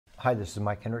Hi, this is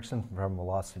Mike Hendrickson from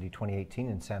Velocity 2018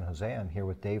 in San Jose. I'm here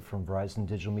with Dave from Verizon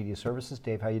Digital Media Services.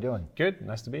 Dave, how you doing? Good,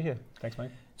 nice to be here. Thanks,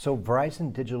 Mike. So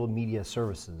Verizon Digital Media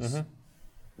Services,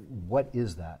 what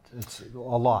is that? It's a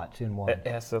lot in one.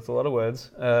 Yes, that's a lot of words.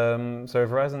 So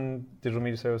Verizon Digital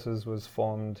Media Services was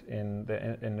formed in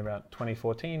about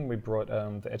 2014. We brought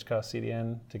the EdgeCast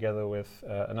CDN together with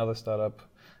another startup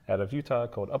out of Utah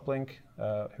called Uplink,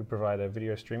 who provide a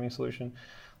video streaming solution.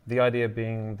 The idea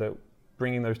being that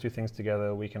bringing those two things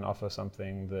together, we can offer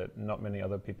something that not many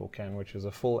other people can, which is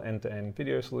a full end-to-end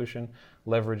video solution,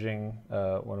 leveraging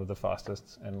one of the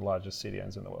fastest and largest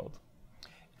CDNs in the world.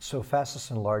 So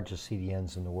fastest and largest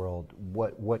CDNs in the world,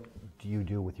 what do you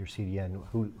do with your CDN?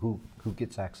 Who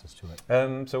gets access to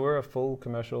it? So we're a full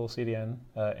commercial CDN.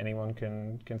 Anyone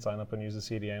can sign up and use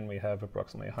the CDN. We have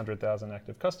approximately 100,000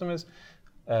 active customers.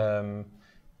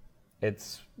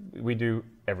 We do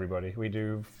everybody. We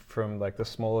do from like the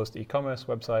smallest e-commerce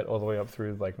website all the way up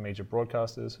through like major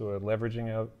broadcasters who are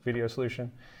leveraging our video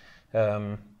solution.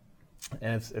 And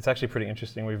it's actually pretty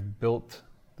interesting. We've built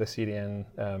the CDN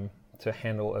to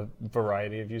handle a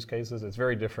variety of use cases. It's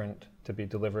very different to be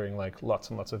delivering like lots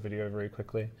and lots of video very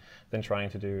quickly than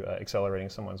trying to do accelerating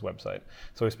someone's website.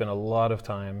 So we spend a lot of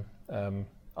time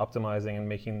optimizing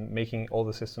and making all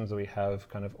the systems that we have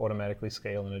kind of automatically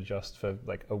scale and adjust for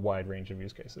like a wide range of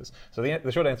use cases. So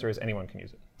the short answer is anyone can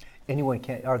use it. Anyone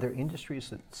can. Are there industries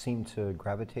that seem to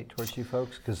gravitate towards you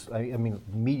folks? Because I mean,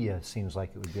 media seems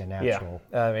like it would be a natural.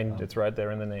 Yeah, I mean, it's right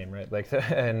there in the name, right? Like,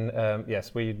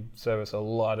 yes, we service a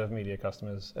lot of media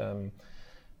customers.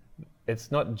 It's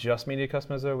not just media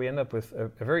customers though. We end up with a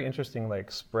very interesting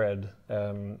like spread.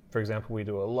 For example, we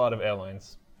do a lot of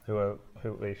airlines who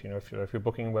if you're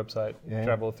booking a website,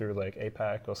 travel through like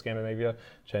APAC or Scandinavia,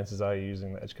 chances are you're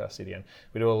using the EdgeCast CDN.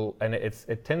 We do, and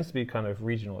it tends to be kind of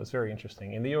regional. It's very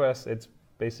interesting. In the US, it's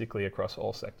basically across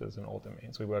all sectors and all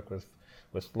domains. We work with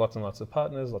lots and lots of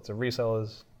partners, lots of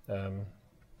resellers, and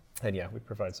yeah, we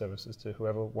provide services to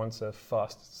whoever wants a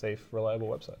fast, safe, reliable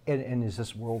website. And is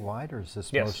this worldwide or is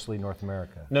this mostly North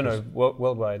America? No,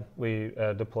 worldwide. We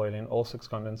deployed in all 6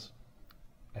 continents.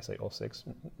 I say all 6.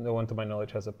 No one to my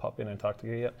knowledge has a pop in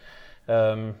Antarctica yet.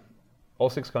 All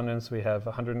 6 continents, we have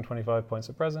 125 points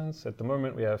of presence. At the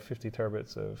moment, we have 50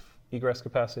 terabits of egress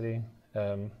capacity.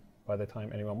 By the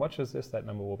time anyone watches this, that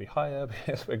number will be higher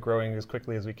because we're growing as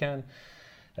quickly as we can.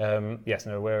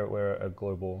 We're a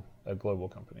global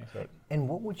company. So. And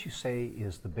what would you say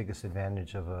is the biggest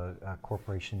advantage of a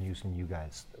corporation using you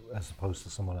guys as opposed to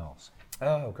someone else?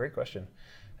 Oh, great question.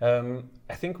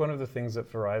 I think one of the things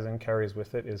that Verizon carries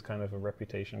with it is kind of a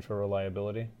reputation for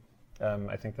reliability.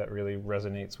 I think that really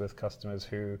resonates with customers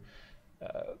who,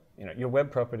 your web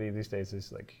property these days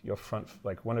is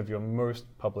like one of your most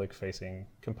public-facing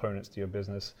components to your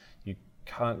business. You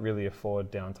can't really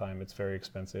afford downtime. It's very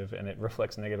expensive, and it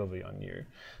reflects negatively on you.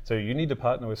 So you need to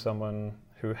partner with someone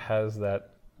who has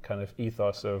that kind of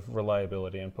ethos of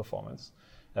reliability and performance.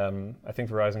 I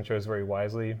think Verizon chose very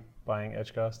wisely buying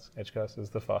EdgeCast. EdgeCast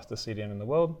is the fastest CDN in the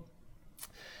world.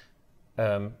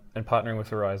 And partnering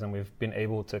with Verizon, we've been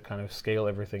able to kind of scale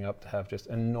everything up to have just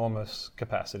enormous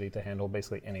capacity to handle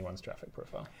basically anyone's traffic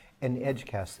profile. And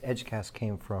EdgeCast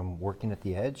came from working at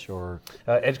the edge, or?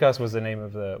 EdgeCast was the name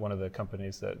of one of the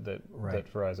companies that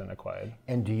Verizon acquired.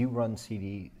 And do you run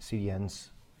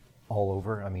CDNs all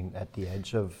over? I mean, at the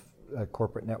edge of a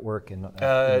corporate network and in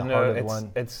the heart of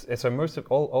one? So most of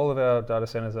all of our data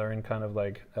centers are in kind of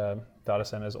like data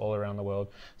centers all around the world.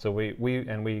 So we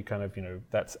kind of,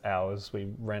 that's ours. We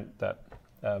rent that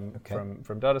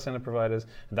from data center providers.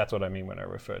 And that's what I mean when I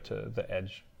refer to the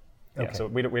edge. Okay. Yeah, so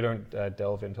we don't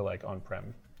delve into like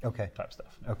on-prem type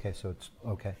stuff. Okay, so it's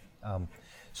okay.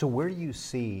 So where do you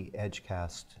see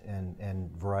EdgeCast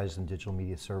and Verizon Digital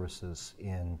Media Services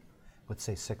in, let's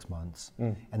say, 6 months,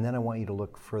 and then I want you to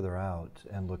look further out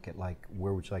and look at like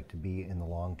where would you like to be in the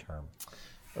long term?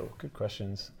 Oh, good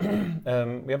questions.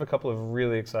 We have a couple of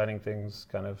really exciting things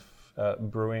kind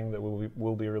of brewing that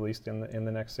will be released in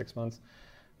the next 6 months.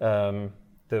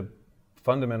 The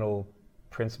fundamental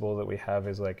principle that we have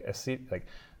is like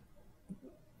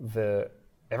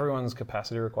everyone's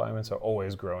capacity requirements are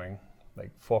always growing.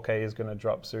 Like 4K is going to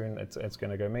drop soon. It's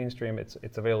going to go mainstream.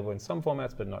 It's available in some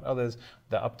formats, but not others.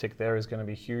 The uptick there is going to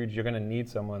be huge. You're going to need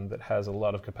someone that has a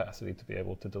lot of capacity to be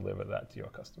able to deliver that to your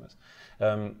customers.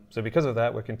 So because of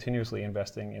that, we're continuously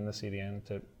investing in the CDN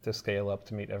to scale up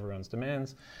to meet everyone's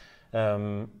demands.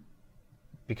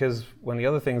 Because one of the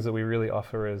other things that we really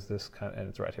offer is this kind of, and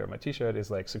it's right here on my T-shirt, is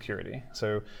like security.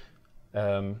 So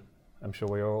I'm sure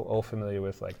we're all familiar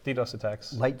with like DDoS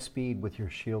attacks. Light speed with your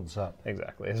shields up.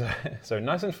 Exactly. So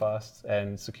nice and fast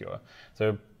and secure.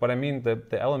 So what I mean,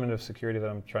 the element of security that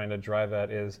I'm trying to drive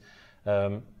at is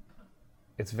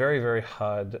it's very, very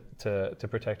hard to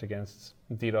protect against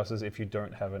DDoSes if you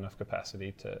don't have enough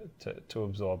capacity to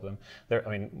absorb them.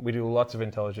 We do lots of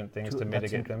intelligent things to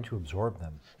mitigate them. To absorb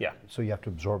them. Yeah. So you have to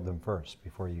absorb them first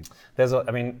before you.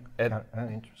 Interesting.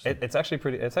 It's actually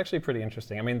pretty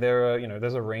interesting. I mean,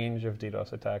 there's a range of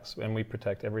DDoS attacks, and we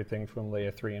protect everything from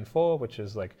layer 3 and 4, which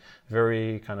is like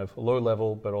very kind of low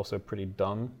level, but also pretty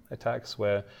dumb attacks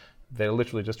where they're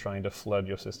literally just trying to flood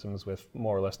your systems with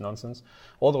more or less nonsense,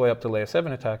 all the way up to layer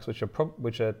 7 attacks, which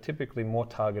are typically more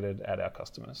targeted at our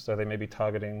customers. So they may be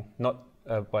targeting not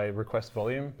by request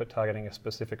volume, but targeting a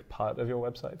specific part of your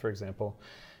website. For example,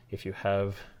 if you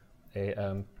have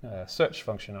a search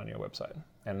function on your website,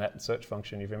 and that search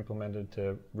function you've implemented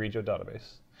to read your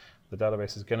database, the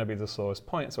database is going to be the slowest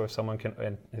point. So if someone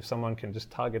can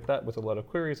just target that with a lot of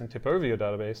queries and tip over your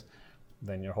database,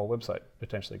 then your whole website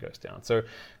potentially goes down. So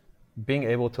being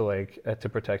able to to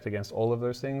protect against all of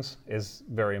those things is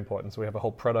very important. So we have a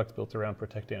whole product built around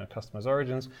protecting our customers'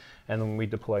 origins, and then we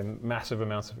deploy massive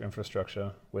amounts of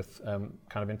infrastructure with kind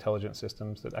of intelligent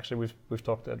systems that actually we've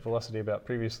talked at Velocity about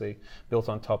previously, built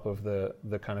on top of the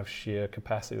kind of sheer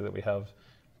capacity that we have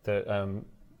to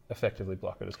effectively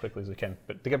block it as quickly as we can.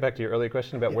 But to get back to your earlier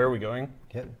question about where are we going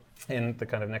in the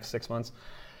kind of next 6 months,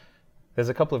 there's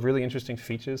a couple of really interesting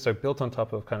features. So built on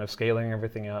top of kind of scaling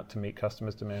everything out to meet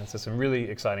customers' demands, there's some really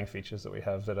exciting features that we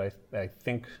have that I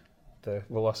think the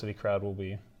Velocity crowd will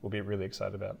be really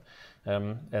excited about.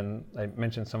 And I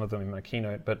mentioned some of them in my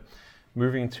keynote, but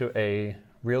moving to a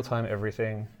real-time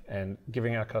everything and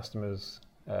giving our customers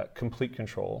complete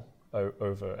control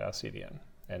over our CDN.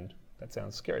 And that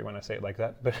sounds scary when I say it like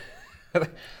that, but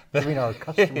giving our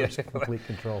customers complete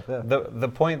control. Yeah. The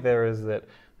point there is that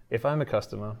if I'm a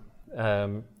customer,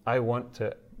 I want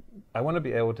to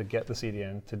be able to get the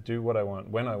CDN to do what I want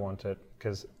when I want it,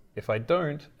 because if I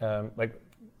don't,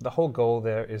 the whole goal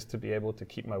there is to be able to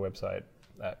keep my website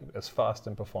as fast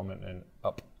and performant and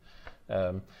up.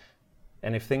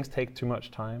 And if things take too much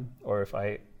time, or if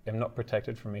I am not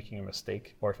protected from making a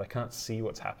mistake, or if I can't see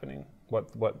what's happening,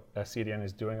 what a CDN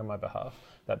is doing on my behalf,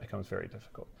 that becomes very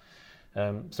difficult.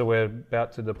 So we're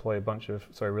about to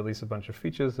release a bunch of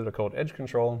features that are called Edge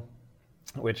Control,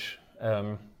 which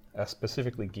are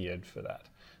specifically geared for that.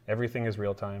 Everything is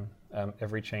real time.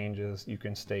 Every change you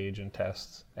can stage and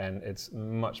test, and it's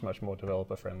much, much more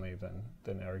developer friendly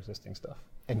than our existing stuff.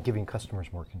 And giving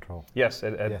customers more control. Yes,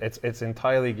 it's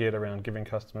entirely geared around giving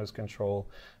customers control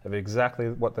of exactly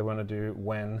what they want to do,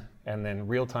 when, and then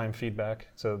real time feedback,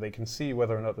 so they can see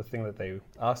whether or not the thing that they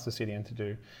asked the CDN to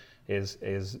do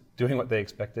is doing what they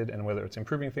expected, and whether it's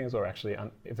improving things or actually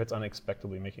if it's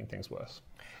unexpectedly making things worse.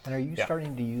 And are you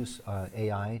starting to use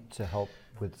AI to help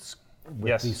with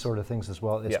these sort of things as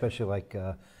well, especially like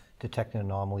detecting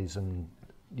anomalies and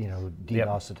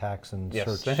DDoS attacks and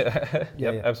search?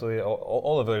 Absolutely,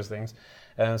 all of those things.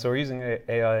 So we're using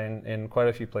AI in quite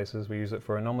a few places. We use it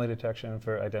for anomaly detection,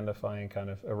 for identifying kind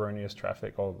of erroneous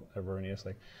traffic, or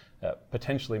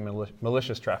potentially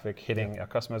malicious traffic hitting our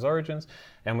customers' origins.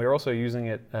 And we're also using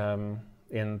it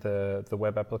in the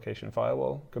web application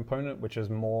firewall component, which is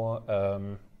more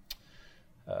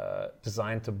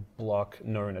designed to block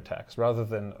known attacks, rather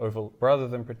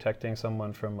than protecting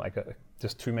someone from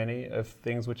just too many of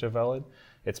things which are valid.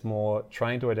 It's more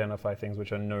trying to identify things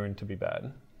which are known to be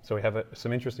bad. So we have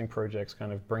some interesting projects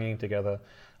kind of bringing together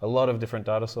a lot of different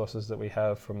data sources that we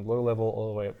have from low level all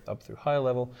the way up through high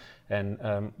level, and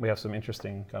we have some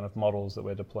interesting kind of models that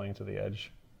we're deploying to the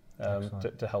edge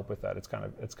to help with that. It's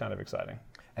kind of exciting.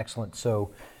 Excellent.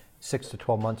 So 6 to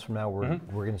 12 months from now, we're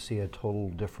going to see a total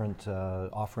different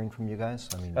offering from you guys.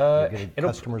 I mean, you're getting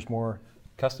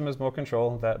customers more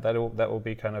control. That will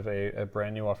be kind of a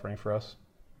brand new offering for us.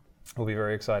 Will be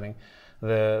very exciting.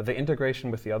 The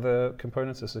integration with the other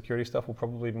components, the security stuff, will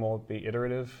probably more be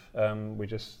iterative. We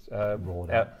just roll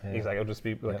it out. Exactly, it'll just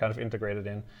be kind of integrated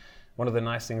in. One of the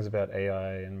nice things about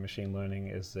AI and machine learning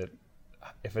is that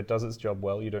if it does its job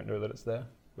well, you don't know that it's there,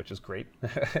 which is great.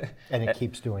 And it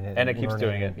keeps doing it. And it keeps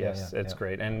doing it. Yes, it's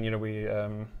great. And we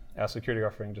our security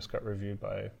offering just got reviewed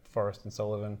by Forrest and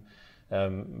Sullivan.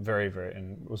 And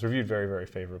was reviewed very, very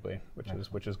favorably,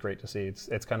 which is great to see.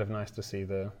 It's kind of nice to see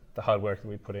the hard work that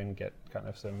we put in get kind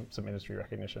of some industry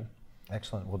recognition.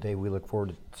 Excellent. Well, Dave, we look forward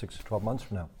to 6 to 12 months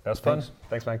from now. That was fun.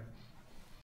 Thanks, Mike.